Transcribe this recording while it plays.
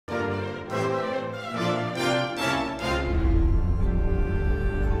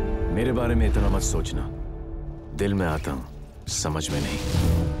मेरे बारे में इतना मत सोचना। दिल में आता हूँ, समझ में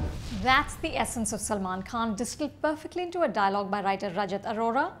नहीं। That's the essence of Salman Khan, distilled perfectly into a dialogue by writer Rajat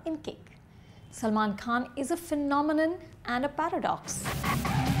Arora in Kick. Salman Khan is a phenomenon and a paradox.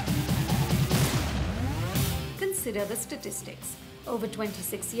 Consider the statistics. Over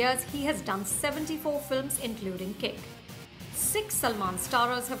 26 years, he has done 74 films, including Kick. 6 Salman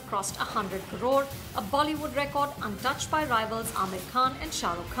starrers have crossed 100 crore, a Bollywood record untouched by rivals Amir Khan and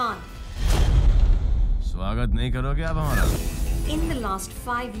Shah Rukh Khan. स्वागत नहीं करोगे आप हमारा? In the last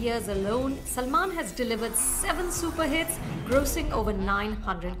 5 years alone, Salman has delivered 7 super hits, grossing over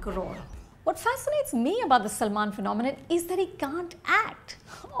 900 crore. What fascinates me about the Salman phenomenon is that he can't act,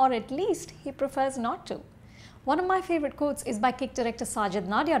 or at least he prefers not to. One of my favorite quotes is by Kick director Sajid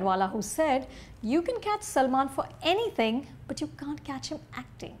Nadiadwala, who said, "You can catch Salman for anything, but you can't catch him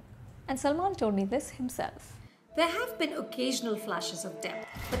acting." And Salman told me this himself. There have been occasional flashes of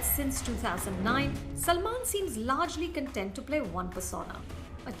depth, but since 2009, Salman seems largely content to play one persona,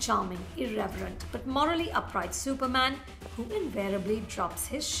 a charming, irreverent, but morally upright Superman who invariably drops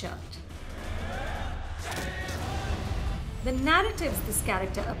his shirt. The narratives this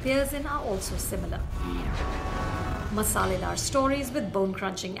character appears in are also similar. Masaledar stories with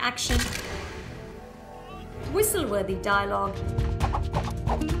bone-crunching action, whistle-worthy dialogue,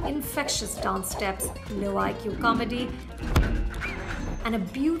 infectious dance steps, low IQ comedy, and a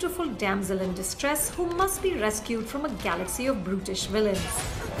beautiful damsel in distress who must be rescued from a galaxy of brutish villains.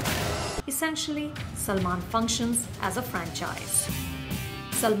 Essentially, Salman functions as a franchise.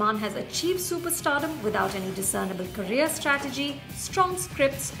 Salman has achieved superstardom without any discernible career strategy, strong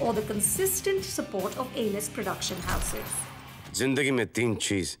scripts, or the consistent support of A-list production houses. जिंदगी में 3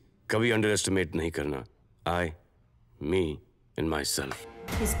 चीज कभी underestimate नहीं करना: I, me, and myself.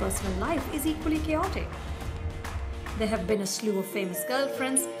 His personal life is equally chaotic. There have been a slew of famous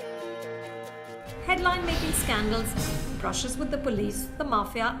girlfriends, headline-making scandals, brushes with the police, the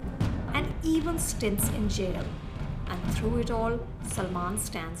mafia, and even stints in jail. And through it all, Salman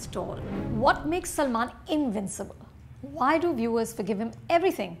stands tall. What makes Salman invincible? Why do viewers forgive him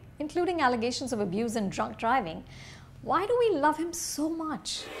everything, including allegations of abuse and drunk driving? Why do we love him so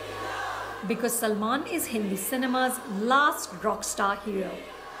much? Because Salman is Hindi cinema's last rock star hero.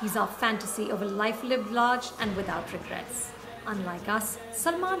 He's our fantasy of a life lived large and without regrets. Unlike us,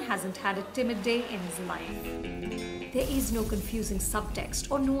 Salman hasn't had a timid day in his life. There is no confusing subtext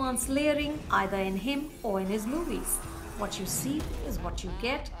or nuance layering either in him or in his movies. What you see is what you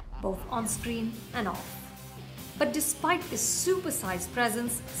get, both on screen and off. But despite this supersized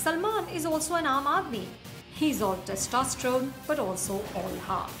presence, Salman is also an Aam Aadmi. He's all testosterone, but also all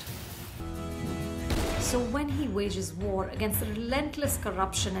heart. So when he wages war against the relentless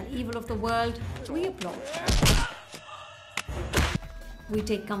corruption and evil of the world, we applaud. We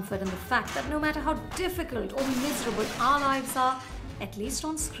take comfort in the fact that no matter how difficult or miserable our lives are, at least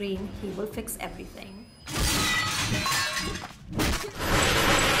on screen, he will fix everything.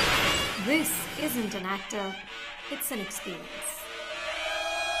 This isn't an actor, it's an experience.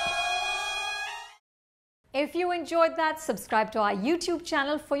 If you enjoyed that, subscribe to our YouTube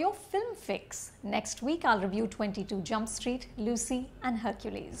channel for your film fix. Next week, I'll review 22 Jump Street, Lucy, and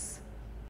Hercules.